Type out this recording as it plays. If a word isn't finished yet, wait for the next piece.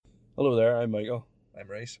Hello there, I'm Michael. I'm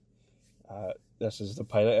Reese. This is the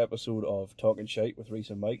pilot episode of Talking Shite with Reese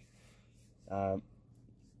and Mike.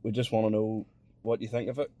 We just want to know what you think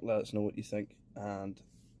of it. Let us know what you think, and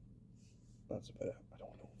that's about it. I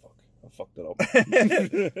don't know. Fuck, I fucked it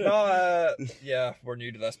up. Yeah, we're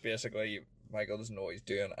new to this basically. Michael doesn't know what he's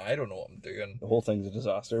doing. I don't know what I'm doing. The whole thing's a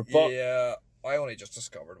disaster. But yeah, I only just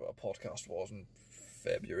discovered what a podcast was in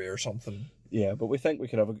February or something. Yeah, but we think we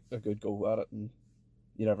could have a good go at it, and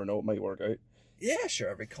you never know, it might work out. Yeah, sure,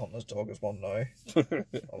 every cunt and his dog is one now.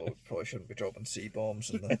 Although we probably shouldn't be dropping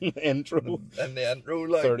C-bombs in the intro. In the intro,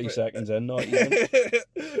 like 30 seconds in, not even.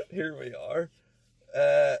 Here we are.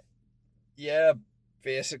 Yeah,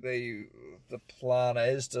 basically the plan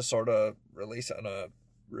is to sort of release it on a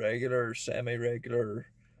regular, semi-regular,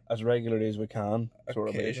 as regularly as we can, sort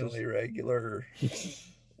occasionally of regular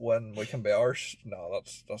when we can be ours. No,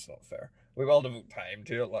 that's not fair. We will devote time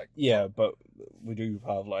to it, like. Yeah, but we do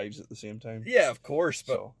have lives at the same time. Yeah, of course,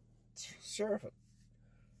 but So, sure,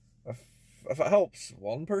 if it helps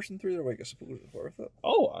one person through their week, I suppose it's worth it.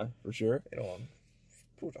 oh, aye, for sure. You know, I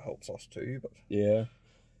suppose it helps us too, but Yeah.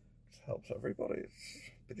 it helps everybody. It's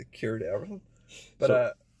be the cure to everything.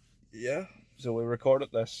 But yeah. So we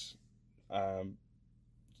recorded this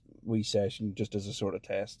wee session just as a sort of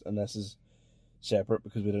test, and this is separate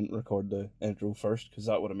because we didn't record the intro first, because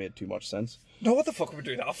that would have made too much sense. No, what the fuck are we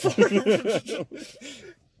doing that for?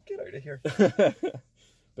 Get out of here.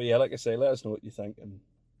 But yeah, like I say, let us know what you think, and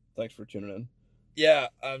thanks for tuning in. Yeah,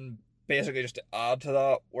 and basically just to add to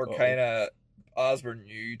that, we're kind of, as we're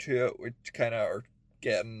new to it, we kind of are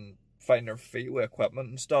finding our feet with equipment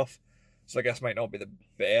and stuff. So I guess it might not be the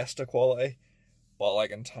best of quality, but like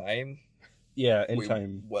in time, Yeah, in we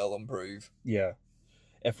time. will improve. Yeah.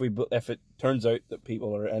 If it turns out that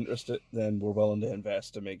people are interested, then we're willing to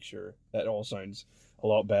invest to make sure that it all sounds a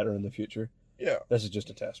lot better in the future. Yeah. This is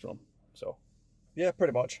just a test run, so. Yeah,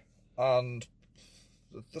 pretty much. And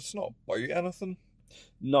that's not about anything.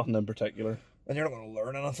 Nothing in particular. And you're not going to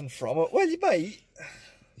learn anything from it. Well, you might.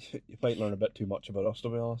 You might learn a bit too much about us, to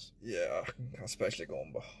be honest. Yeah, especially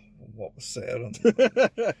going by what was said in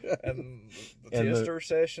the taster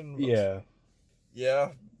session. But Yeah. yeah.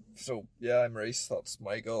 So, yeah, I'm Reese. That's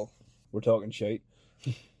Michael. We're talking shite.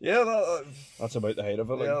 Yeah, That's about the height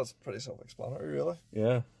of it. yeah, Like. that's pretty self-explanatory, really.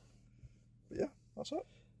 Yeah. But yeah, that's it.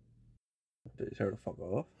 Did you tell her to fuck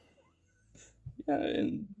off? Yeah,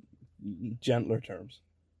 in gentler terms.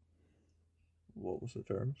 What was the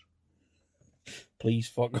terms? Please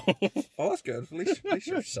fuck off. Oh, that's good. At least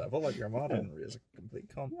you're civil. Like, your mom didn't raise a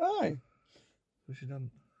complete cunt. Aye. So she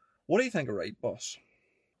didn't. What do you think of Right Boss?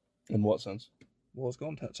 In what sense? Well, it's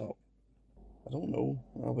going tits up. I don't know.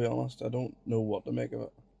 I'll be honest. I don't know what to make of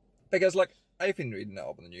it. Because, like, I've been reading it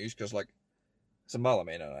up in the news because, like, it's in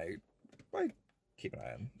Ballymena and I keep an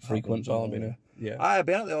eye on Frequent happenings Ballymena. Yeah. I've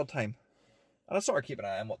been at the odd time. And I sort of keep an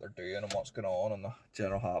eye on what they're doing and what's going on and the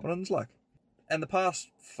general happenings. Like, in the past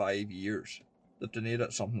 5 years, they've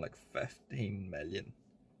donated something like 15 million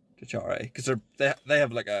to charity. Because they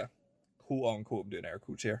have, like, a quote-unquote, I'm doing air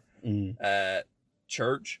quotes here,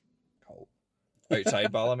 church called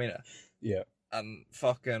outside Ballymena. Yeah. And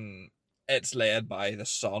fucking, it's led by the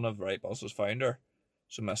son of Right Boss's founder,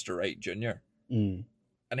 so Mr. Wright Jr. And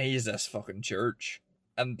he's this fucking church,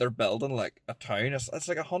 and they're building like a town. It's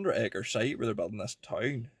like 100-acre site where they're building this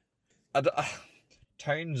town.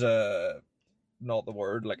 Town's not the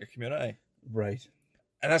word, like a community. Right.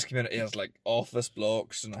 And this community has like office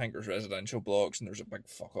blocks, and I think there's residential blocks, and there's a big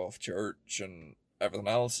fuck off church and everything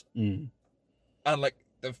else. And like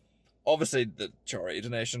obviously the charity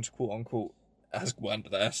donations, quote unquote, has went to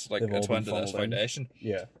this. Like, it's went to this foundation.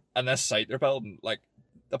 Yeah. And this site they're building, like,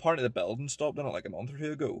 apparently the building stopped in it like a month or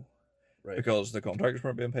two ago. Right. Because the contractors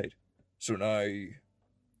weren't being paid. So now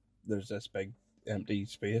There's this big empty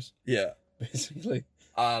space, yeah. basically.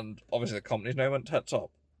 And obviously the company's now went tits up.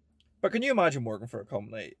 But can you imagine working for a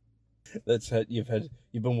company? That's it. You've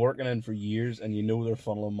been working in for years, and you know they're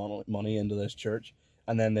funneling money into this church,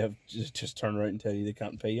 and then they have just turn around and tell you they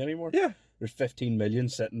can't pay you anymore. Yeah. There's 15 million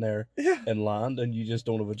sitting there in land, and you just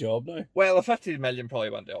don't have a job now. Well, the 15 million probably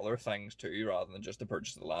went to other things too, rather than just the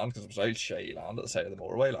purchase of the land, because it was all shitty land at the side of the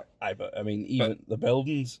motorway. Like, But I mean, even the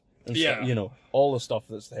buildings and stuff, you know, all the stuff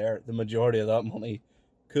that's there, the majority of that money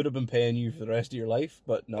could have been paying you for the rest of your life,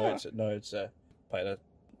 but now it's a pile of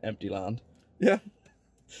empty land. Yeah.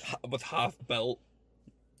 With half-built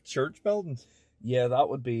church buildings. Yeah, that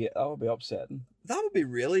would be upsetting. That would be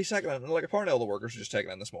really sick. And like, apparently all the workers were just taken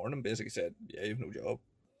in this morning and basically said, yeah, you've no job.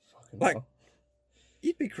 Fucking Like, hell.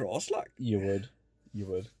 you'd be cross, like. You would.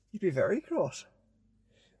 You'd be very cross.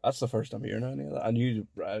 That's the first I'm hearing any of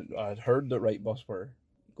that. I'd heard that Right Bus were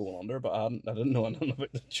going under, but I didn't know anything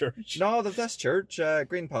about the church. No, this church,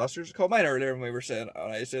 Green Pastures, called mine earlier when we were saying,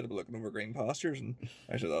 and I said I'm looking over Green Pastures, and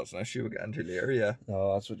I said that's an issue we'll get into later, yeah.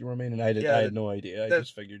 Oh, that's what you were meaning. I had no idea. I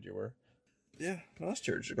just figured you were. Yeah, no, this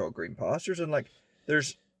church is called Green Pastures, and like,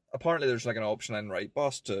 there's like an option in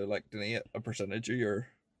Rightbus to like donate a percentage of your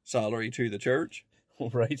salary to the church.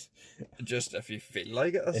 Right. Just if you feel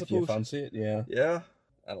like it, I suppose. If you fancy it, yeah. Yeah,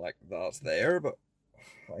 and like that's there, but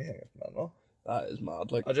I think it's mental. That is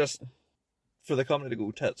mad. Like, I just, for the company to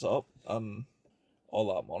go tits up and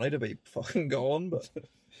all that money to be fucking gone, but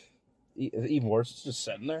even worse, it's just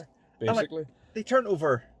sitting there, basically. Like, they turn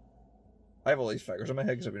over. I have all these figures in my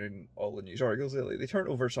head because I've been reading all the news articles lately. They turned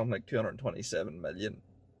over something like 227 million.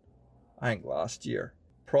 I think last year,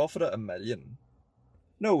 profited $1 million.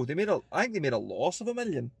 No, I think they made a loss of $1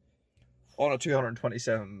 million on a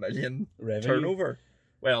 227 million revenue turnover.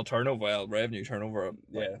 Well, revenue turnover.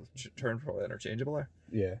 Yeah, turn probably interchangeable there.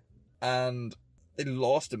 Yeah, and they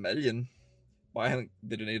lost $1 million. But I think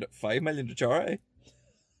they donated $5 million to charity.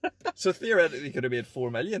 So theoretically, they could have made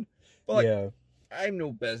 $4 million. But like, yeah. I'm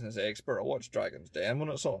no business expert. I watch Dragon's Den when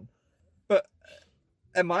it's on. But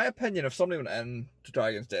in my opinion, if somebody went in to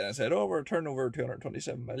Dragon's Den and said, "Oh, we're turning over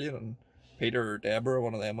 227 million," and Peter or Deborah,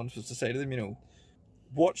 one of them ones, was to say to them, you know,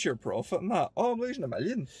 "What's your profit in that?" "Oh, I'm losing $1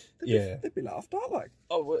 million." They'd be laughed at, like.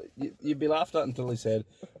 Oh, well, you'd be laughed at until they said,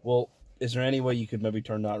 "Well, is there any way you could maybe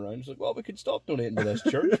turn that around?" It's like, "Well, we could stop donating to this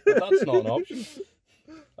church, but that's not an option."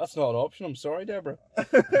 That's not an option. I'm sorry, Deborah.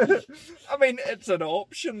 I mean, it's an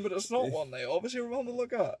option, but it's not one they obviously were willing to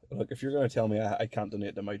look at. Look, if you're going to tell me I can't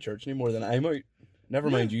donate to my church anymore, then I'm out. Never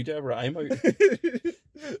mind you, Deborah. I'm out.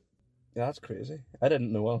 Yeah, that's crazy. I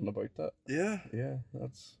didn't know anything about that. Yeah. Yeah,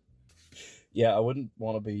 Yeah, I wouldn't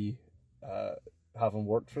want to be having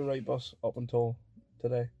worked for Rightbus up until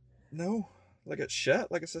today. No. Like, it's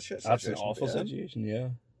shit. Like, it's a shit situation. That's an awful situation, yeah.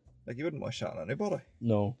 Like, you wouldn't wish that on anybody.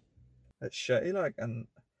 No. It's shitty, like, and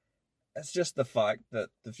it's just the fact that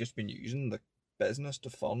they've just been using the business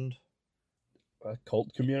to fund a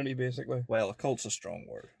cult community, basically. Well, a cult's a strong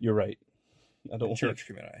word. You're right. Church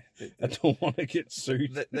community. I don't want to get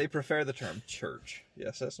sued. They prefer the term church.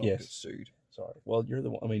 Yes, that's not get sued. Sorry. Well, you're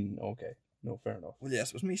the one. I mean, okay. No, fair enough. Well, yes,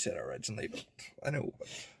 it was me said originally, but I know.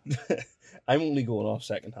 But... I'm only going off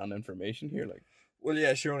second-hand information here, like. Well,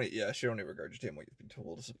 yeah, you're only regurgitating what you've been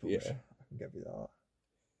told, I suppose. Yeah. I can give you that.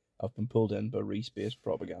 I've been pulled in by Reese-based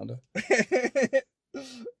propaganda. I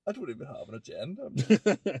don't even have an agenda. I'm just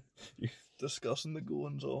discussing the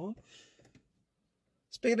goings-on.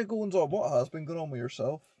 Speaking of goings-on, what has been going on with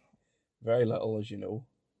yourself? Very little, as you know.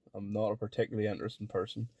 I'm not a particularly interesting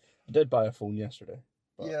person. I did buy a phone yesterday.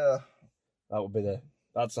 Yeah.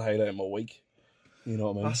 That's the highlight of my week. You know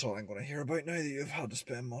what I mean? That's all I'm going to hear about now that you've had to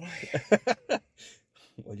spend money.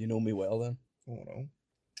 Well, you know me well then. Oh no.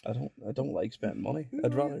 I don't like spending money.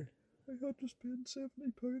 I'd rather. I had to spend £70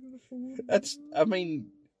 on a phone.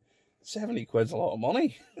 70 quid's a lot of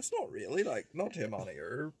money. It's not really, like, not to a man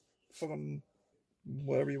or fucking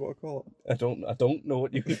whatever you want to call it. I don't know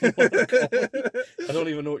what you want to call it. I don't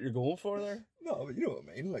even know what you're going for there. No, but you know what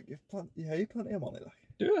I mean. Like, you've plenty of money. Like,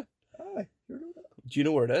 do it. Aye, you know that. Do you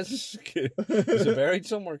know where it is? Is it buried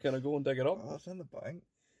somewhere? Can I go and dig it up? Oh, it's in the bank.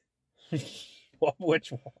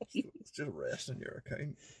 Which one? It's just resting in your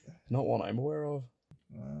account. Not one I'm aware of.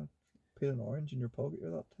 Peel an orange in your pocket,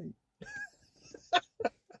 you're that tight.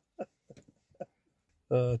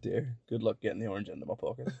 Oh dear. Good luck getting the orange into my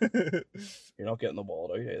pocket. You're not getting the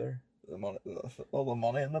wallet out either. All the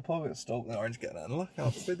money in the pocket, stop the orange getting in. Look,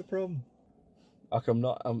 that's be the problem. Like, I'm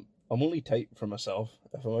only tight for myself.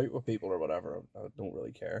 If I'm out with people or whatever, I don't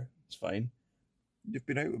really care. It's fine. You've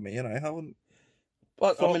been out with me and I haven't.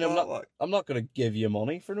 But I mean, I'm not going to give you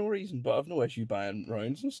money for no reason. But I've no issue buying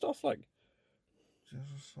rounds and stuff. Like,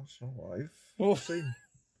 that's not what I've seen.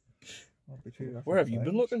 Where have you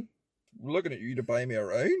been looking? I'm looking at you to buy me a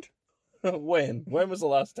round. When was the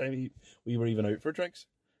last time we were even out for drinks?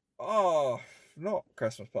 Oh, not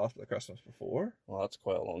Christmas past, but the Christmas before. Well, that's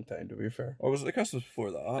quite a long time, to be fair. Or was it the Christmas before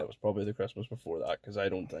that? It was probably the Christmas before that, because I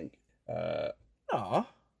don't think. I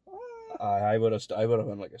would have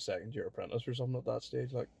been like a second-year apprentice or something at that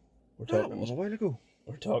stage. Like, that was a while ago.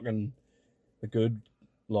 We're talking a good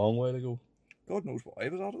long while ago. God knows what I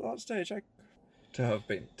was at that stage. To have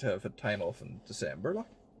had time off in December, like.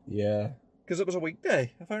 Yeah. Because it was a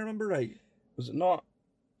weekday, if I remember right. Was it not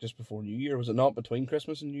just before New Year? Was it not between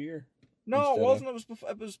Christmas and New Year? No, it wasn't.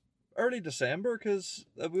 It was early December because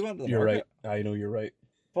we went to the market. You're right. I know you're right.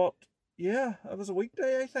 But yeah, it was a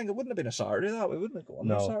weekday. I think it wouldn't have been a Saturday. We wouldn't have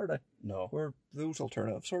gone on a Saturday. No. We're those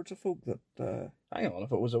alternative sorts of folk that. Hang on,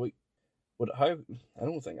 if it was a week, I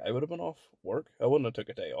don't think I would have been off work. I wouldn't have took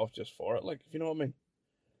a day off just for it. Like, if you know what I mean.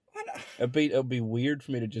 It'd be weird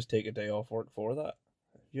for me to just take a day off work for that.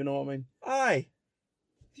 You know what I mean? Aye.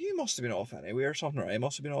 You must have been off anyway or something, or I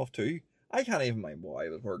must have been off too. I can't even mind what I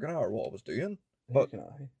was working at or what I was doing. But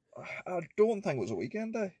I don't think it was a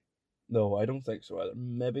weekend day. No, I don't think so either.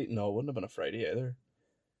 Maybe, no, it wouldn't have been a Friday either.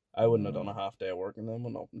 I wouldn't have done a half day of work and then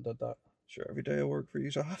went up and did that. Sure, every day of work for you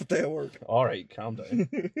is a half day of work. Alright, calm down.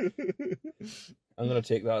 I'm going to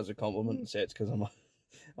take that as a compliment and say it's because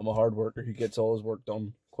I'm a hard worker who gets all his work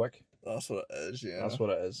done quick. That's what it is, yeah. That's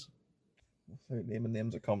what it is. Without naming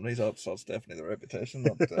names of companies, that's definitely the reputation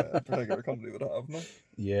that a particular company would have, no?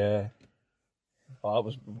 Yeah. Oh, that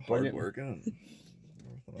was brilliant. Hard working.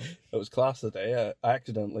 It was class of the day. I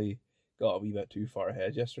accidentally got a wee bit too far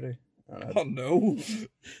ahead yesterday. And Oh no!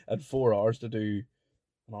 I had 4 hours to do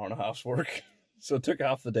an hour and a half's work. So it took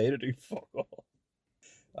half the day to do fuck all.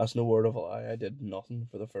 That's no word of a lie. I did nothing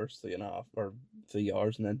for the first 3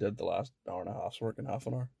 hours and then did the last hour and a half's work in half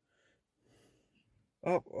an hour.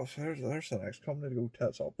 Oh, well, there's the next company to go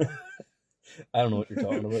tits up. I don't know what you're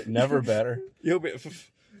talking about. Never better. You'll be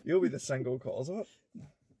the single cause of it.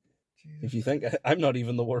 Jesus. If you think I'm not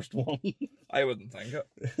even the worst one. I wouldn't think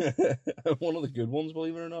it. I'm one of the good ones,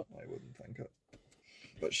 believe it or not. I wouldn't think it.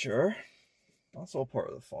 But sure, that's all part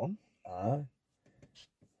of the fun. Aye.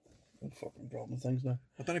 I'm fucking dropping things now.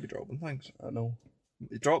 I don't be dropping things. I know.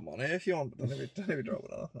 You drop money if you want, but don't be dropping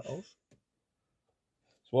anything else.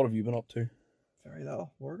 So what have you been up to? Very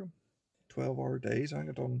little. Working. 12-hour days. I think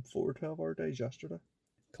I've done 4 12-hour days yesterday.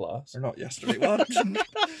 Class. Or not yesterday. What?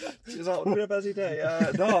 Jeez, that would have been a busy day.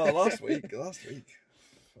 No, last week.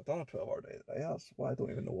 I've done a 12-hour day today. That's why I don't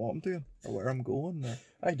even know what I'm doing or where I'm going.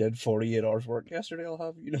 I did 48 hours work yesterday, I'll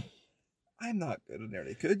have you know. I'm not good at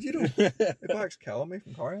nearly could, you know. My back's killing me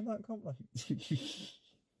from carrying that company.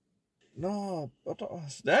 No, but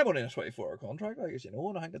I'm only in a 24-hour contract, I guess, you know,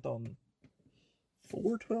 and I think I've done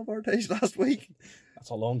 4 12-hour days last week. That's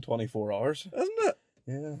a long 24 hours. Isn't it?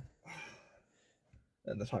 Yeah.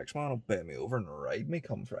 And the tax man will pay me over and ride me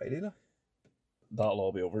come Friday now. That'll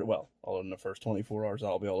all be over. Well, other than the first 24 hours,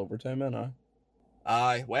 that'll be all overtime, man.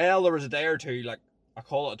 Aye. Well, there was a day or two, like, I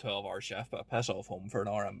call it a 12-hour shift, but I piss off home for an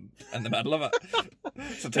hour in the middle of it.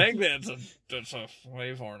 So technically, it's a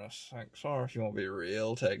wave harness. Thanks, or if you want to be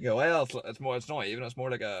real technical. Well, it's not even. It's more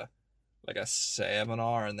like a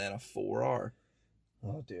 7-hour and then a 4-hour.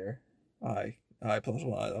 Oh dear. Aye, plus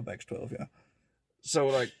 1, that makes 12. Yeah. So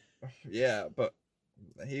like, yeah, but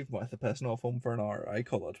even with the pissing off home for an hour, I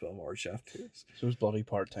call it a 12-hour shift too. So it's bloody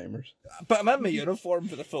part timers. But I'm in my uniform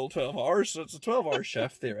for the full 12 hours, so it's a 12-hour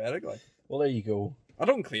shift theoretically. Well, there you go. I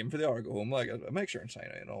don't claim for the hour, go home. Like, I make sure and sign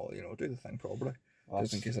out and all, you know, do the thing properly.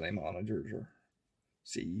 Just in case any managers or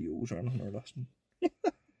CEOs or anything are listening.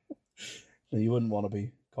 No, you wouldn't want to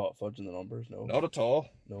be caught fudging the numbers, no. Not at all.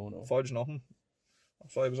 No. Fudge nothing.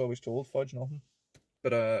 That's what I was always told, fudge nothing.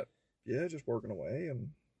 But, yeah, just working away and...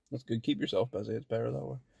 That's good. Keep yourself busy. It's better that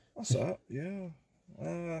way. That's that, yeah.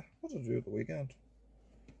 What did I do at the weekend?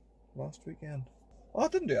 Last weekend? Oh, I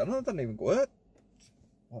didn't do anything. I didn't even go out.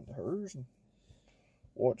 Went to hers and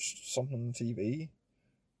watched something on TV.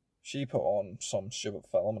 She put on some stupid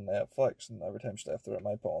film on Netflix, and every time she left the room,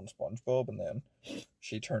 I put on SpongeBob, and then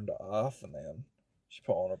she turned it off, and then she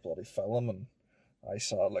put on her bloody film, and I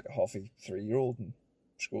sat like a huffy 3-year-old and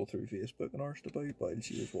scrolled through Facebook and arsed about while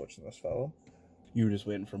she was watching this film. You were just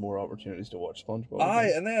waiting for more opportunities to watch SpongeBob.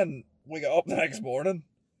 Aye, and then we got up the next morning,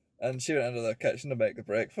 and she went into the kitchen to make the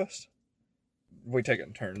breakfast. We take it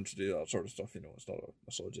in turns to do that sort of stuff, you know. It's not a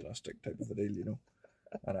misogynistic type of a deal, you know.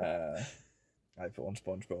 And I put on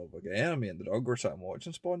SpongeBob again. Me and the dog were sitting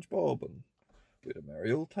watching SpongeBob, and we had a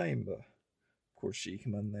merry old time. But of course, she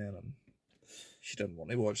came in then, and she didn't want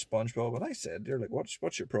to watch SpongeBob. And I said, "Dear, like,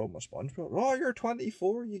 what's your problem with SpongeBob? Oh, you're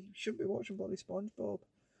 24. You shouldn't be watching bloody SpongeBob."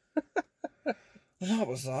 And that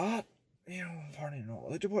was that. You know, apparently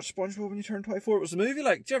not. Did you watch SpongeBob when you turned 24? It was the movie.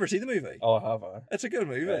 Like, did you ever see the movie? Oh, I have. It's a good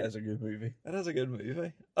movie. It is a good movie. It is a good movie.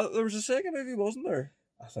 There was a second movie, wasn't there?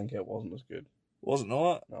 I think it wasn't as good. Was it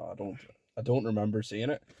not? No, I don't remember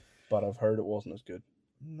seeing it, but I've heard it wasn't as good.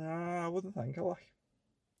 Nah, I wouldn't think it.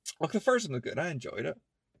 Like the first one was good. I enjoyed it.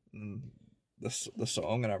 And the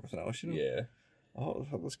song and everything else, you know. Yeah. Oh,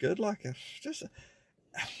 it was good. Like, it's just...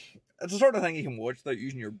 It's the sort of thing you can watch without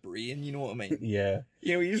using your brain, you know what I mean? Yeah.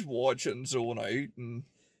 You know, you just watch it and zone out and...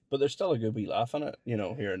 But there's still a good wee laugh in it, you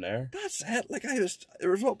know, here and there. That's it. Like,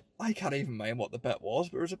 I can't even mind what the bit was,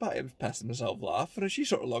 but there was a bit I was pissing myself laughing, and she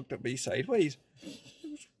sort of looked at me sideways.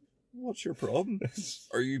 What's your problem?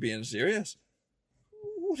 Are you being serious?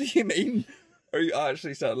 What do you mean? Are you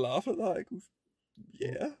actually started laughing at that? I goes,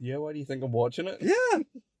 Yeah. Yeah, why do you think I'm watching it? Yeah.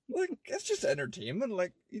 Like, it's just entertainment.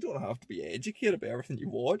 Like, you don't have to be educated by everything you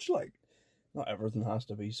watch. Like, Not everything has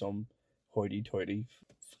to be some hoity-toity,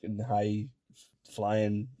 fucking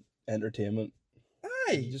high-flying entertainment. You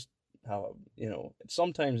aye. just have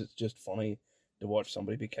sometimes it's just funny to watch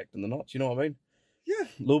somebody be kicked in the nuts, you know what I mean? Yeah.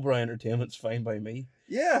 Lowbrow entertainment's fine by me.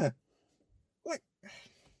 Yeah. Like,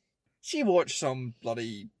 she watched some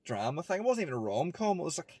bloody drama thing. It wasn't even a rom-com. It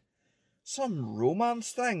was like some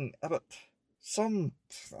romance thing about some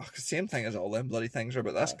same thing as all them bloody things are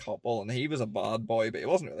about this couple, and he was a bad boy, but he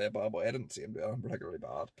wasn't really a bad boy. I didn't see him doing particularly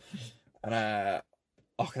bad. And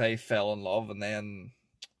they fell in love, and then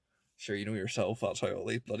sure, you know yourself, that's how all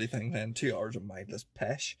these bloody things end. 2 hours of mindless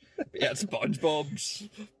pish. But yeah, SpongeBob's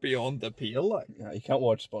beyond the pale, like. Yeah, you can't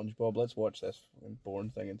watch SpongeBob. Let's watch this fucking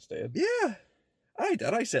boring thing instead. Yeah. I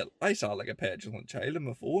did. I saw like a petulant child on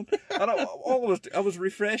my phone, and I was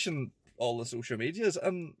refreshing all the social medias,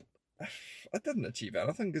 and I didn't achieve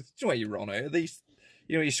anything. Because you know, you run out of these,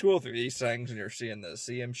 you scroll through these things, and you're seeing the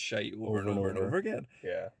same shite over and over again.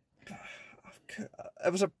 Yeah,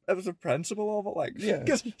 it was a principle of it, like, yeah,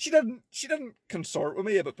 because she didn't consort with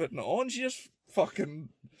me about putting it on. She just fucking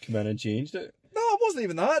come in and changed it. No, it wasn't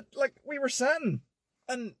even that. Like, we were sitting,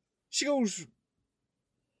 and she goes,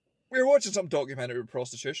 we were watching some documentary with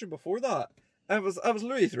prostitution before that. And it was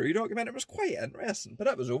Louis Theroux documentary. It was quite interesting, but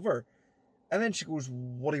it was over. And then she goes,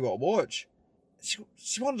 what do you want to watch?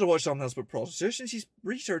 She wanted to watch something else about prostitution. She's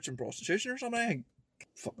researching prostitution or something. I think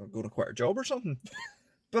fucking going to quit her job or something.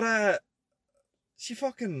 But she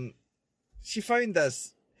found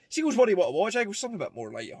this. She goes, what do you want to watch? I go, something a bit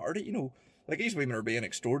more light-hearted, you know. Like, these women are being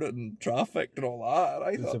extorted and trafficked and all that. And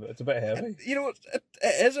I thought, it's a bit heavy. It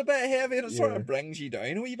is a bit heavy, and it sort of brings you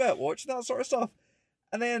down a wee bit watching that sort of stuff.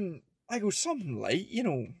 And then I go, something light,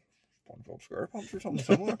 SpongeBob SquarePants or something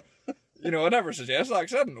similar. I never suggested that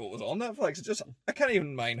because I didn't know it was on Netflix. I can't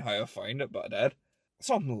even mind how I found it, but I did.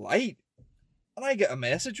 Something light. And I get a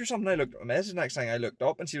message or something. I looked at a message. Next thing I looked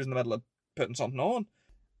up, and she was in the middle of putting something on.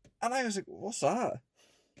 And I was like, what's that?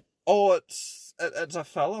 Oh, it's a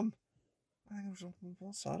film. I was like,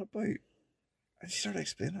 what's that about? And she started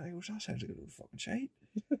explaining it. I go, that sounds like a little fucking shite.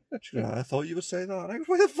 She goes, I thought you would say that. And I go,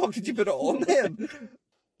 why the fuck did you put it on then?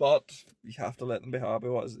 But you have to let them be happy.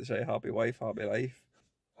 What does they say? Happy wife, happy life.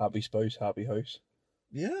 Happy spouse, happy house.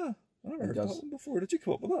 Yeah. I never heard that one before. Did you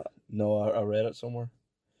come up with that? No, I read it somewhere.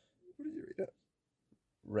 Where did you read it?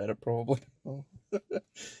 Reddit, probably. Oh.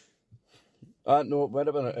 No,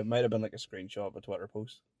 it might have been like a screenshot of a Twitter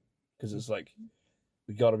post. Because it's like,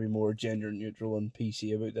 we got to be more gender neutral and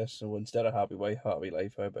PC about this. So instead of happy wife, happy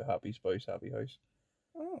life, how about happy spouse, happy house?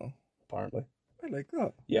 Oh, apparently. I like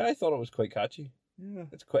that. Yeah, I thought it was quite catchy. Yeah,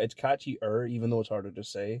 it's catchy-er, even though it's harder to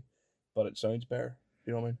say, but it sounds better.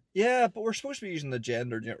 You know what I mean? Yeah, but we're supposed to be using the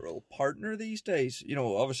gender neutral partner these days.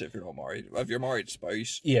 Obviously, if you're not married, if you're married,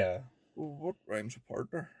 spouse. Yeah. Well, what rhymes with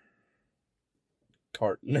partner?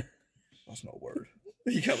 Partner. That's not a word.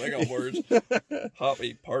 You can't make up words.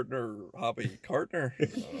 Happy partner, happy partner.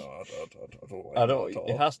 I don't.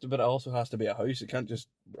 It has to, but it also has to be a house. It can't just,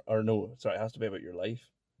 or no, sorry, it has to be about your life,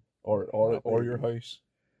 or your house.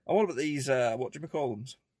 And what about these? What do you call them?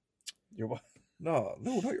 Your what? No,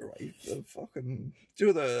 not your wife. The fucking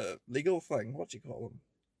do the legal thing. What do you call them?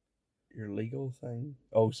 Your legal thing.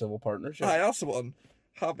 Oh, civil partnership. Aye, that's the one.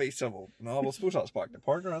 Happy civil. No, well, I suppose that's back to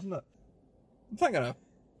partner, isn't it? I'm thinking of.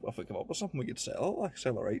 If we come up with something, we could sell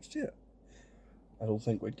the rights to it. I don't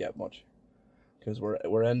think we'd get much, because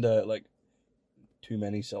we're into like too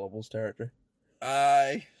many syllables territory.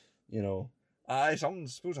 Aye. Aye, something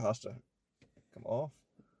suppose it has to come off.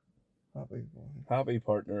 Happy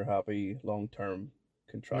partner, happy long-term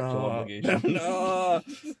contractual obligation. No,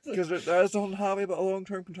 because there is nothing happy about a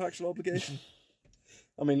long-term contractual obligation.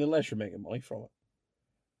 I mean, unless you're making money from it.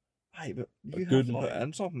 Aye, but you have to put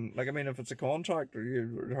in something. Like, I mean, if it's a contract,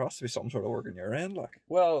 there has to be some sort of work in your end. Like,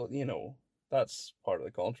 well, that's part of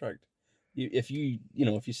the contract. If you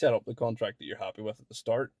set up the contract that you're happy with at the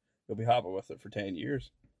start, you'll be happy with it for 10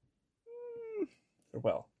 years.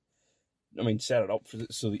 Well, I mean, set it up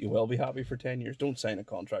so that you will be happy for 10 years. Don't sign a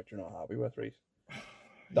contract you're not happy with, Reese.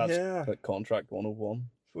 That's like contract 101.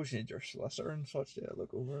 Suppose you need your solicitor and such to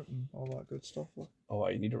look over it and all that good stuff. Like. Oh,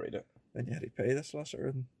 you need to read it. Then you had to pay the solicitor.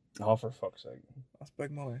 And oh, for fuck's sake. That's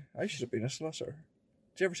big money. I should have been a solicitor.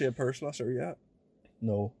 Did you ever see a per solicitor yet?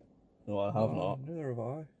 No, I have not. Neither have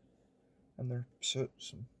I. And their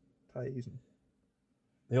suits and ties. And...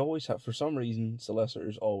 They always have, for some reason,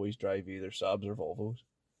 solicitors always drive either Saabs or Volvos.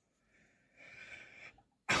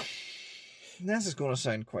 This is going to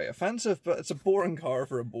sound quite offensive, but it's a boring car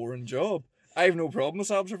for a boring job. I have no problem with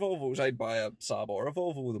Saabs or Volvos. I'd buy a Saab or a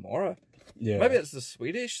Volvo tomorrow. Yeah. Maybe it's the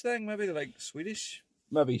Swedish thing. Maybe they like Swedish.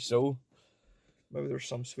 Maybe so. Maybe there's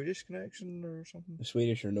some Swedish connection or something. The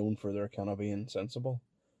Swedish are known for their kind of being sensible.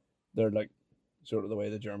 They're like sort of the way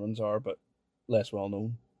the Germans are, but less well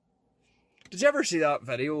known. Did you ever see that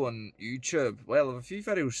video on YouTube? Well, a few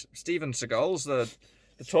videos. Steven Seagal's the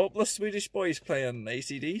topless Swedish boys playing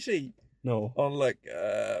AC/DC No. on like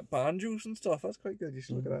banjos and stuff. That's quite good. You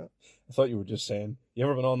should look at that. I thought you were just saying, you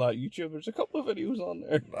ever been on that YouTube? There's a couple of videos on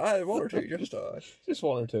there. One or two, Just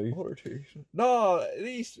one or two. one or two. No,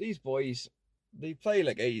 these boys, they play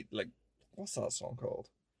like what's that song called?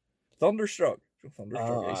 Thunderstruck.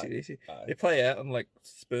 Thunderstruck, Aye. AC/DC. Aye. They play it on like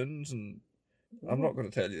spoons, and I'm not going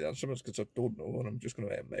to tell you the instruments because I don't know, and I'm just going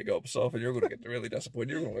to make up stuff, and you're going to get really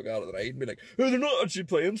disappointed. You're going to look out of the night and be like, "Oh, they're not actually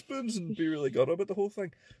playing spoons," and be really good about the whole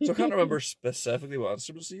thing. So I can't remember specifically what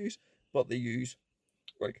instruments they use, but they use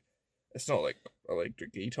like, it's not like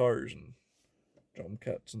electric guitars and drum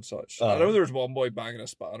kits and such. I know there's one boy banging a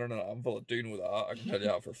spanner and an anvil. I do know that. I can tell you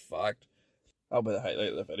that for a fact. That'll be the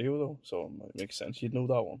highlight of the video, though, so it might make sense you'd know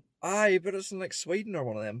that one. Aye, but it's in like Sweden or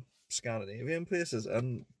one of them Scandinavian places,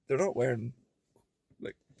 and they're not wearing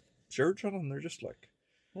like shirts on them. They're just like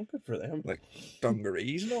Well, good for them. like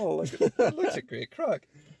dungarees and all. Like, it looks a great crack.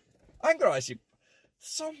 I'm gonna actually.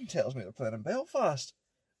 Something tells me they're playing in Belfast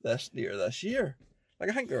this year. Like,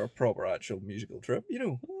 I think they're a proper actual musical trip. You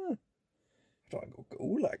know, I don't want to go.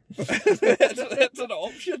 Like, it's an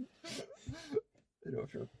option. You know,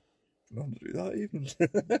 if you're going to do that, even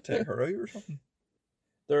take her out or something.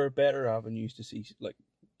 There are better avenues to see, like,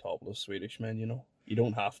 topless Swedish men, you know? You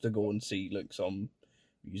don't have to go and see, like, some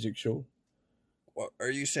music show. What, are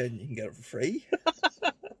you saying you can get it for free?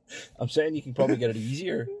 I'm saying you can probably get it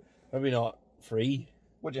easier. Maybe not free.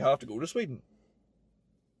 Would you have to go to Sweden?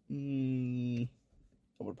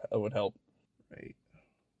 That would help. Right.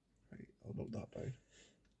 I'll note that down.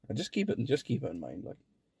 And just keep it in mind, like.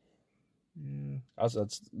 Yeah. As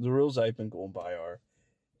that's the rules I've been going by are,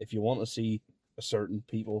 if you want to see a certain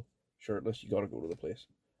people shirtless, you got to go to the place.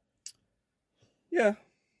 Yeah.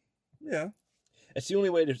 It's the only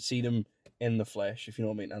way to see them in the flesh, if you know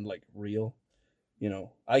what I mean, and like real. You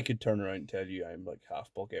know, I could turn around and tell you I'm like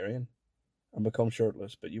half Bulgarian and become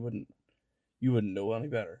shirtless, but you wouldn't know any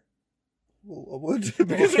better. Well, I would,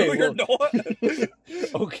 because Okay, you're not.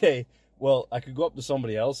 Okay, well, I could go up to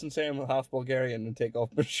somebody else and say I'm half Bulgarian and take off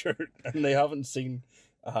my shirt, and they haven't seen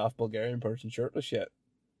a half Bulgarian person shirtless yet.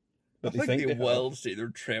 But I think they will see their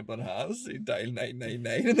trembling hands. They dial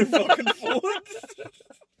 999 in their fucking phone.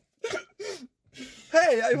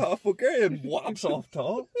 Hey, I'm half Bulgarian. Whaps off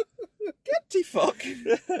top. Get the fuck.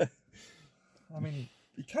 I mean,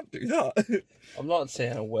 you can't do that. I'm not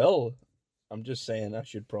saying I will. I'm just saying I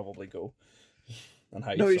should probably go and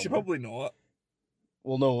hide. No, you should somewhere. probably not.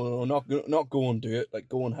 Well, no, not go and do it. Like,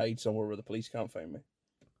 go and hide somewhere where the police can't find me.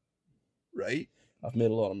 Right? I've made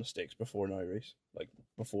a lot of mistakes before now, Reese. Like,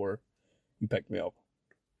 before you picked me up.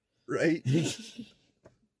 Right?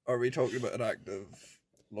 Are we talking about an active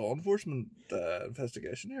law enforcement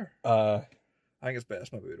investigation here? I think it's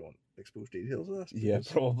best maybe we don't expose details of this. Yeah,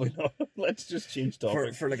 probably not. Let's just change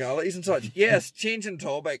topic. For legalities and such. Yes, changing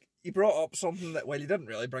topic. You brought up something that, well, you didn't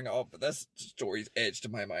really bring it up, but this story's etched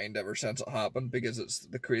in my mind ever since it happened because it's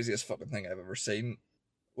the craziest fucking thing I've ever seen.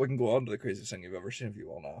 We can go on to the craziest thing you've ever seen if you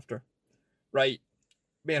want after. Right.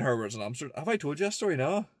 Me and her was in Amsterdam. Have I told you a story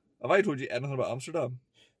now? Have I told you anything about Amsterdam?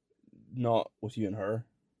 Not with you and her.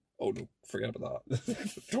 Oh no, forget about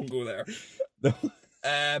that. Don't go there. No.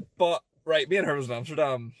 But, right, me and her was in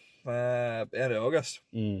Amsterdam end of August.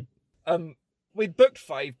 Mm. And we'd booked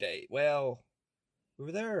 5 days. Well, we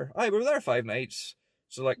were there 5 nights.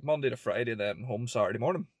 So like Monday to Friday, then home Saturday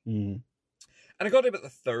morning. Mm. And I got to about the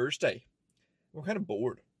Thursday. We're kind of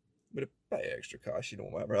bored. With a bit of extra cash, you know,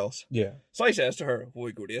 whatever else. Yeah. So I says to her, will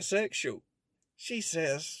we go to a sex show? She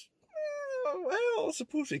says, well, I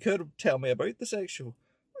suppose we could tell me about the sex show.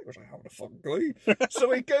 I was like, having a fucking clue. So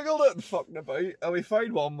we googled it and fucking about, and we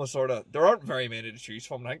found one was sort of, there aren't very many to choose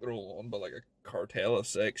from. I think they're all on, but like a cartel of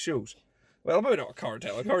sex shows. Well, maybe not a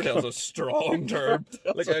cartel. A cartel's a strong term.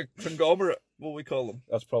 Like a conglomerate, what we call them.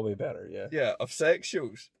 That's probably better, yeah. Yeah, of sex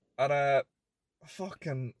shows. And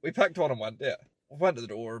we picked one and went, yeah. We went to the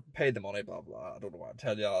door, paid the money, blah, blah. I don't know what to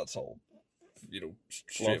tell you. That's all, you know,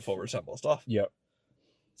 straightforward, simple stuff. Yep.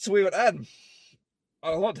 So we went in.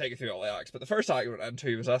 I won't take you through all the acts, but the first act we went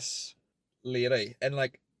into was this lady. And,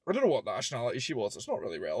 like, I don't know what nationality she was. It's not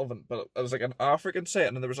really relevant, but it was like an African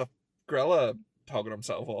setting, and there was a gorilla togging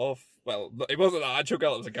himself off. Well, it wasn't an actual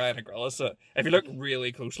gorilla, it was a guy in a gorilla suit. If you look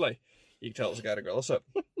really closely, you can tell it's a guy in a gorilla suit.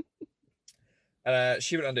 And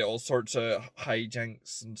she went into all sorts of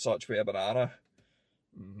hijinks and such with a banana.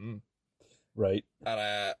 Mm-hmm. Right.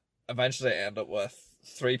 And eventually ended up with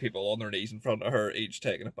 3 people on their knees in front of her, each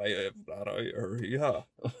taking a bite of banana out of her hoo-ha.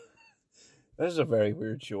 This is a very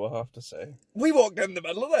weird show, I have to say. We walked in the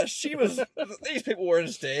middle of this. These people were on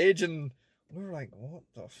stage, and we were like, what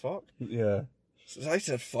the fuck? Yeah. So I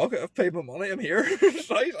said, fuck it, I've paid my money, I'm here.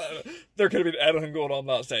 There could have been anything going on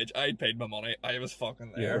that stage. I'd paid my money, I was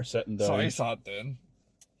fucking there. You're sitting down. So I sat down.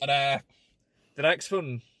 And the next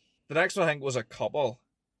one I think was a couple.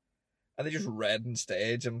 And they just read on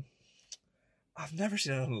stage, and I've never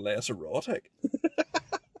seen anything less erotic.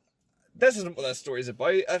 This isn't what this story's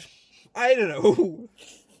about. I don't know.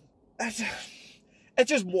 It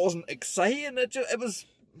just wasn't exciting. It was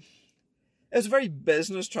a very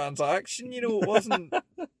business transaction, you know. It wasn't.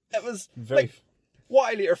 It was Very. like,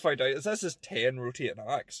 what I later found out is this is 10 rotating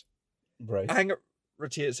acts. Right. I think it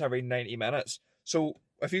rotates every 90 minutes. So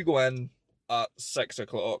if you go in at 6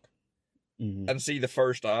 o'clock Mm-hmm. and see the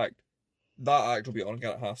first act, that act will be on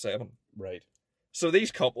again at 7:30. Right. So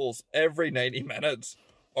these couples every 90 minutes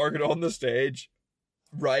are going on the stage,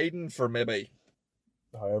 riding for maybe.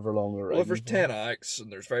 However long they're Well, if there's for. 10 acts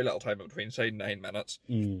and there's very little time in between, say 9 minutes,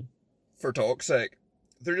 Mm. for talk's sake,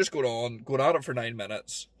 they're just going at it for 9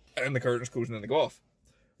 minutes, and the curtains close and then they go off.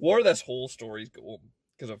 Where this whole story's going,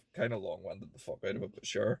 because I've kind of long-winded the fuck out of it, but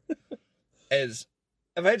sure, is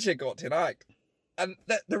eventually it got to an act, and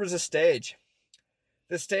there was a stage.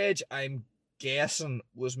 The stage, I'm guessing,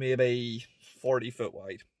 was maybe 40 foot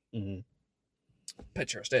wide. Mm-hmm.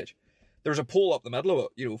 Picture a stage. There was a pole up the middle of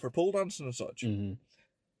it, you know, for pole dancing and such. Mm-hmm.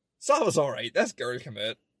 So that was alright. This girl came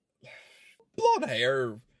out, blonde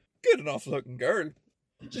hair, good enough looking girl.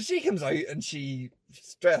 So she comes out and she's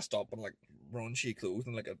dressed up in like raunchy clothes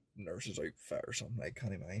and like a nurse's outfit or something. I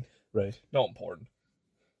can't even mind. Right. Not important.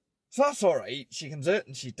 So that's alright. She comes out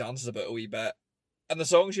and she dances a wee bit. And the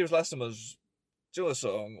song she was listening was, do you know the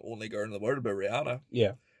song Only Girl in the World by Rihanna?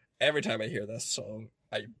 Yeah. Every time I hear this song,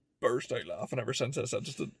 I burst out laughing ever since this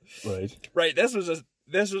instant. Right. Right, this was an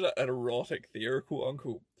erotic theater, quote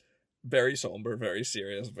unquote. Very somber, very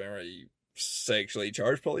serious, very sexually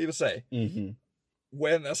charged, probably you would say. Mm-hmm.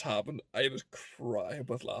 When this happened, I was crying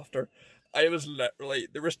with laughter. I was literally,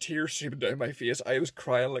 there was tears streaming down my face. I was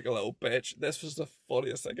crying like a little bitch. This was the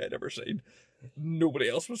funniest thing I'd ever seen. Nobody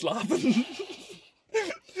else was laughing.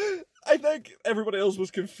 I think everybody else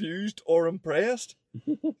was confused or impressed.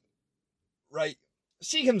 Right.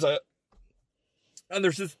 She comes out, and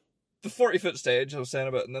there's the 40-foot stage I was saying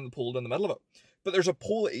about, and then the pole in the middle of it. But there's a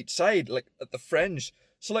pole at each side, like at the fringe.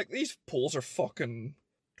 So like these poles are fucking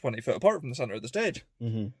 20 foot apart from the centre of the stage.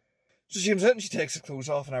 Mm-hmm. So she comes out and she takes her clothes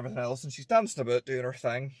off and everything else, and she's dancing about doing her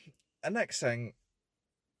thing. And next thing,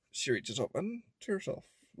 she reaches up into herself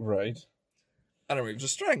Right. and removes a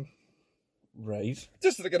string. Right.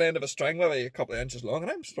 Just like an end of a string, maybe a couple of inches long,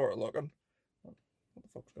 and I'm sort of looking, what the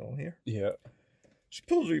fuck's going on here? Yeah. She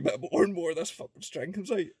pulls a wee bit more and more, this fucking string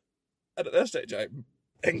comes out. And at this stage, I'm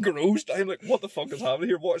engrossed. I'm like, what the fuck is happening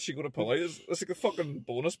here? What's she going to pull out? It's like a fucking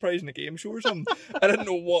bonus prize in a game show or something. I didn't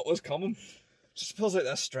know what was coming. She pulls out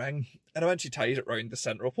this string, and eventually ties it round the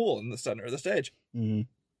central pole in the centre of the stage. Mm-hmm.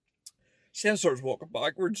 She then starts walking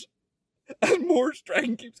backwards, and more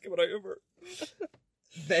string keeps coming out of her.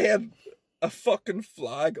 Then, a fucking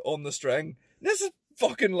flag on the string. This is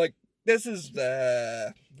fucking like, this is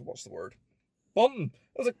the, what's the word? Bunting.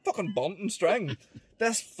 It was like fucking bunting string.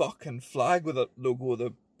 This fucking flag with a logo of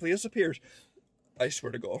the place appears. I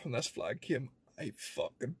swear to God, when this flag came, I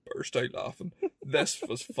fucking burst out laughing. This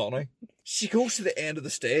was funny. She goes to the end of the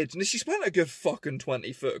stage, and she spent a good fucking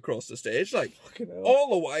 20 foot across the stage, like, Fucking hell. all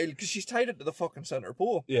the while, because she's tied it to the fucking centre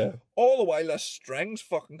pole. Yeah. All the while, this string's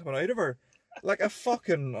fucking coming out of her. Like a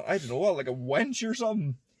fucking, I don't know what, like a wench or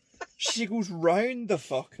something. She goes round the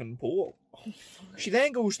fucking pole. She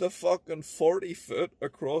then goes the fucking 40 foot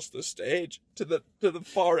across the stage to the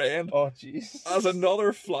far end Oh, jeez. as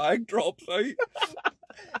another flag drops out.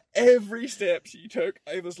 Every step she took,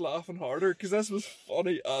 I was laughing harder because this was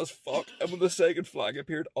funny as fuck. And when the second flag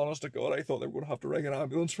appeared, honest to God, I thought they were going to have to ring an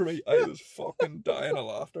ambulance for me. I was fucking dying of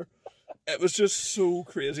laughter. It was just so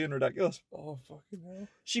crazy and ridiculous. Oh, fucking hell.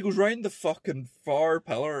 She goes round the fucking far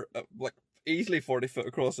pillar, like easily 40 foot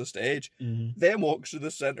across the stage, Mm-hmm. then walks to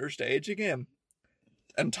the centre stage again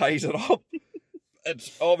and ties it up.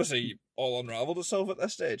 It's obviously all unravelled itself at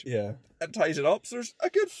this stage. Yeah. And ties it up. So there's a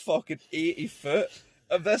good fucking 80 foot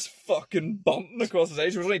of this fucking bunting across the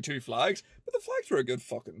stage. There was only 2 flags, but the flags were a good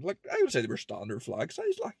fucking, like, I would say they were standard flag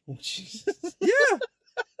size, like. Oh, Jesus. Yeah.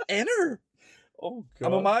 Inner. Oh, God.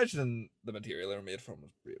 I'm imagining the material they were made from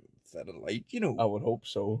was thin and light, you know. I would hope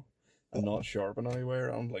so. and not sharpen anywhere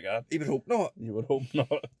around like that. You would hope not. You would hope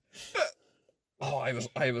not. Oh,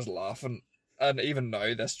 I was laughing, and even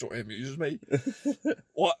now this story amuses me.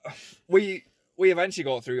 What we eventually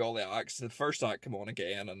got through all the acts. The first act came on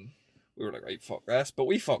again, and we were like, right, fuck this. But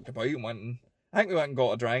we fucked about and went and I think we went and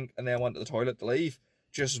got a drink, and then went to the toilet to leave.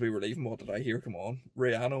 Just as we were leaving, what did I hear? Come on,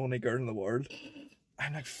 Rihanna, Only Girl in the World.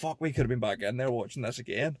 I'm like, fuck, we could have been back in there watching this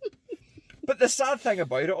again. But the sad thing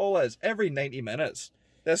about it all is, every 90 minutes,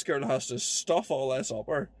 this girl has to stuff all this up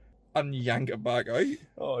her and yank it back out.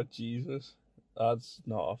 Oh, Jesus. That's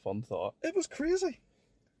not a fun thought. It was crazy.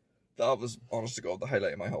 That was, honest to God, the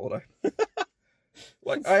highlight of my holiday.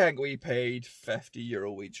 Like, I think we paid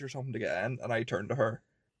 €50 each or something to get in, and I turned to her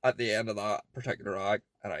at the end of that particular act,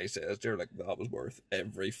 and I says to her, like, that was worth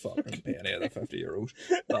every fucking penny of the €50.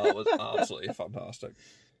 That was absolutely fantastic.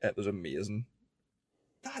 It was amazing.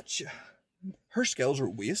 Her skills were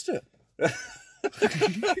wasted.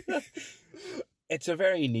 It's a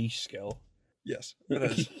very niche skill. Yes, it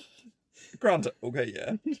is. Granted, okay,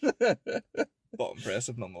 yeah. But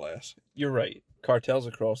impressive nonetheless. You're right. Cartels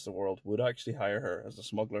across the world would actually hire her as a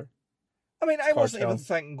smuggler. I mean, I wasn't Cartel. even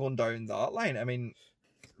thinking going down that line. I mean,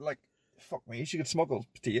 like, fuck me, she could smuggle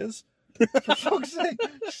potatoes. For fuck's sake,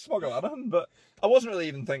 smuggle anything. But I wasn't really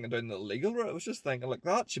even thinking down the legal route. I was just thinking, like,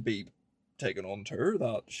 that should be taken on tour,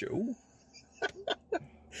 that show.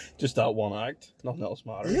 Just that one act. Nothing else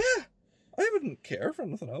matters. Yeah, I wouldn't care for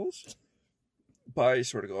anything else. But I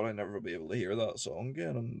swear to God, I never will be able to hear that song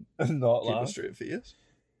again and Not keep a laugh. straight face.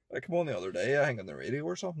 I come on the other day, I think on the radio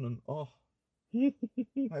or something, and oh,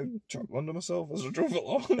 I'm chuckling to myself as I drove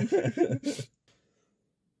along.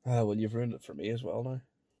 Well, you've ruined it for me as well now.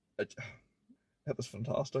 It was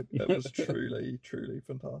fantastic. It was truly, truly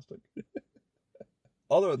fantastic.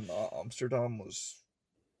 Other than that, Amsterdam was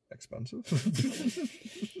expensive.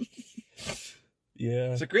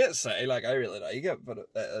 Yeah. It's a great city, like, I really like it, but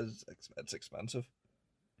it's expensive.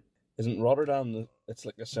 Isn't Rotterdam, it's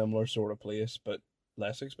like a similar sort of place, but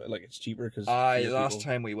less expensive? Like, it's cheaper because... Last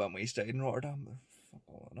time we went, we stayed in Rotterdam. Fuck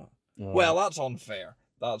all of that. Oh. Well, that's unfair.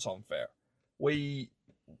 That's unfair. We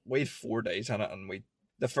had 4 days in it, and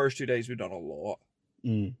the first 2 days we'd done a lot.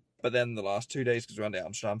 Mm. But then the last 2 days, because we went to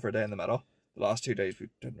Amsterdam for a day in the middle, the last 2 days we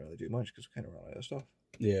didn't really do much because we kind of ran out of stuff.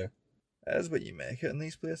 Yeah. It is what you make it in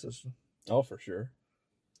these places. Oh, for sure.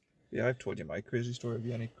 Yeah, I've told you my crazy story. Have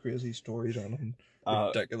you any crazy stories or anything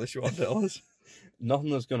ridiculous you want to tell us?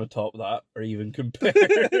 Nothing that's going to top that or even compare.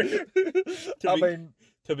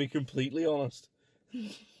 To be completely honest,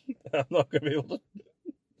 I'm not going to be able to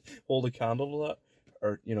hold a candle to that,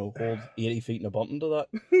 or, you know, hold 80 feet in a button to that.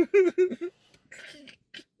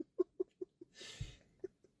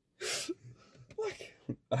 Like,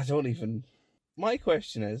 I don't even... My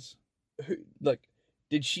question is,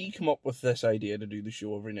 did she come up with this idea to do the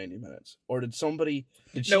show every 90 minutes? Or did somebody...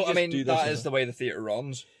 do no, I this mean, that as is the way the theatre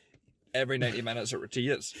runs. Every 90 minutes it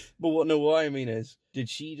rotates. But what I mean is, did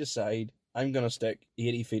she decide, I'm going to stick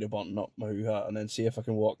 80 feet of bunting up my hoo-ha and then see if I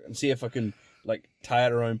can walk, and see if I can, like, tie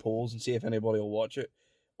it around poles and see if anybody will watch it?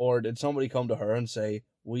 Or did somebody come to her and say,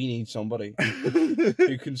 we need somebody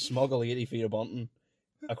who can smuggle 80 feet of bunting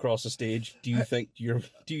across the stage? Do you think you're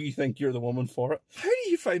the woman for it? How do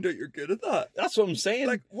you find out you're good at that? That's what I'm saying.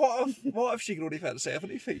 Like, what if she could only fit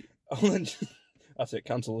 70 feet? That's it,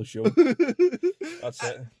 cancel the show. That's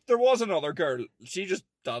it. There was another girl. She just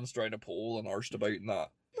danced around a pole and arsed about and that.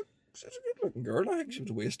 She's a good looking girl. I think she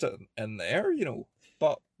was wasted in there, you know.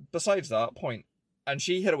 But besides that point, and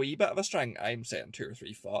she had a wee bit of a string, I'm saying 2 or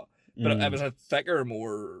 3 foot. But it was a thicker,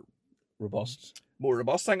 more robust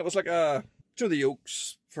thing. It was like the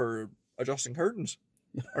yokes for adjusting curtains.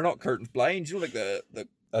 Or not curtains, blinds, you know, like the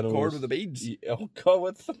cord with the beads. Oh, God,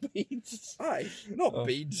 with the beads. Aye, not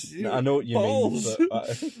beads. I know what you balls. mean.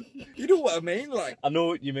 But, you know what I mean? Like, I know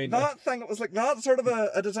what you mean. That thing, it was like that sort of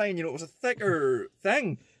a design, you know, it was a thicker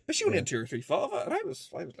thing. But she only had 2 or 3 foot of it, and I was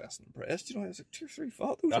less than impressed. You know, I was like, 2 or 3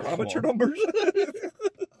 foot? Those are amateur numbers.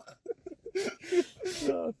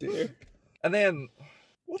 Oh, dear. And then,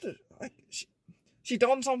 she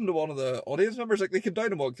done something to one of the audience members. Like, they came down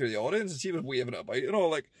and walked through the audience, and she was waving it about, you know,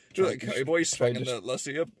 like, like cowboys swinging the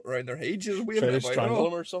lassie up around their head. She was waving it about. Trying to strangle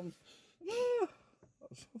him or something?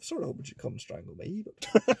 I'm sort of hoping she'd come strangle me,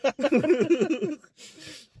 but...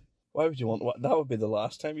 Why would you want... That would be the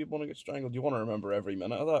last time you'd want to get strangled. You want to remember every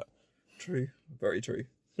minute of that. True. Very true.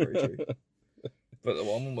 Very true. But the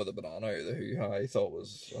one with the banana out of the hoo-ha, I thought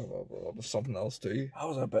was something else too. That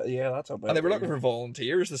was a bit... Yeah, that's a bit... And they were looking for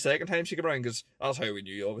volunteers the second time she came around, because that's how we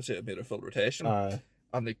knew, obviously, it made a full rotation.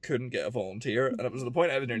 and they couldn't get a volunteer, and it was at the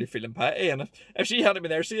point I was nearly feeling pity, and if she hadn't been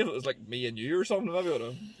there, see if it was like me and you or something, maybe I would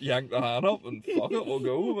have yanked the hand up and fuck it, we'll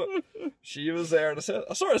go, but she was there, and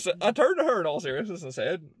I turned to her in all seriousness and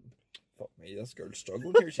said, fuck me, this girl's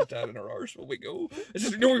struggling here, she's down in her arse, will we go? And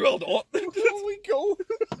she's like, no, we will not. Will we go?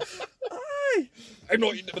 Aye. I'm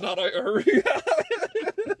not eating the banana out of her.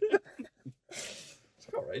 It's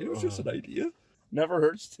alright, it was just an idea. Never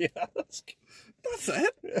hurts to ask. That's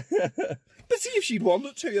it. But see, if she'd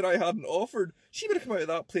wanted to and I hadn't offered, she would have come out of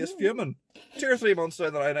that place fuming. 2 or 3 months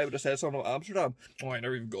down the line, I would have said something about Amsterdam. Oh, I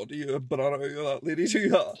never even got to you a banana out of that lady too. You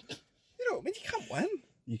know, I mean, you can't win.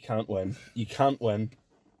 You can't win. You can't win.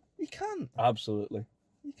 You can't. Absolutely.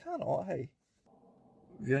 You cannot, hey.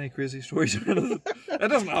 Have you any crazy stories or anything? It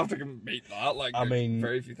doesn't have to meet that. Like, I mean,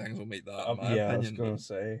 very few things will meet that, in my yeah, opinion. I was going to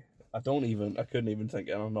say, I couldn't even think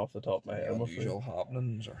of anything off the top of my head. Unusual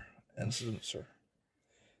happenings or incidents or...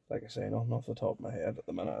 Like I say, nothing off the top of my head at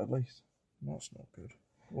the minute, at least. That's not good.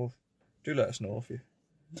 Well, do let us know if you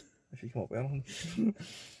come up with anything.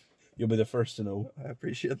 You'll be the first to know. I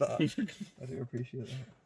appreciate that. I do appreciate that.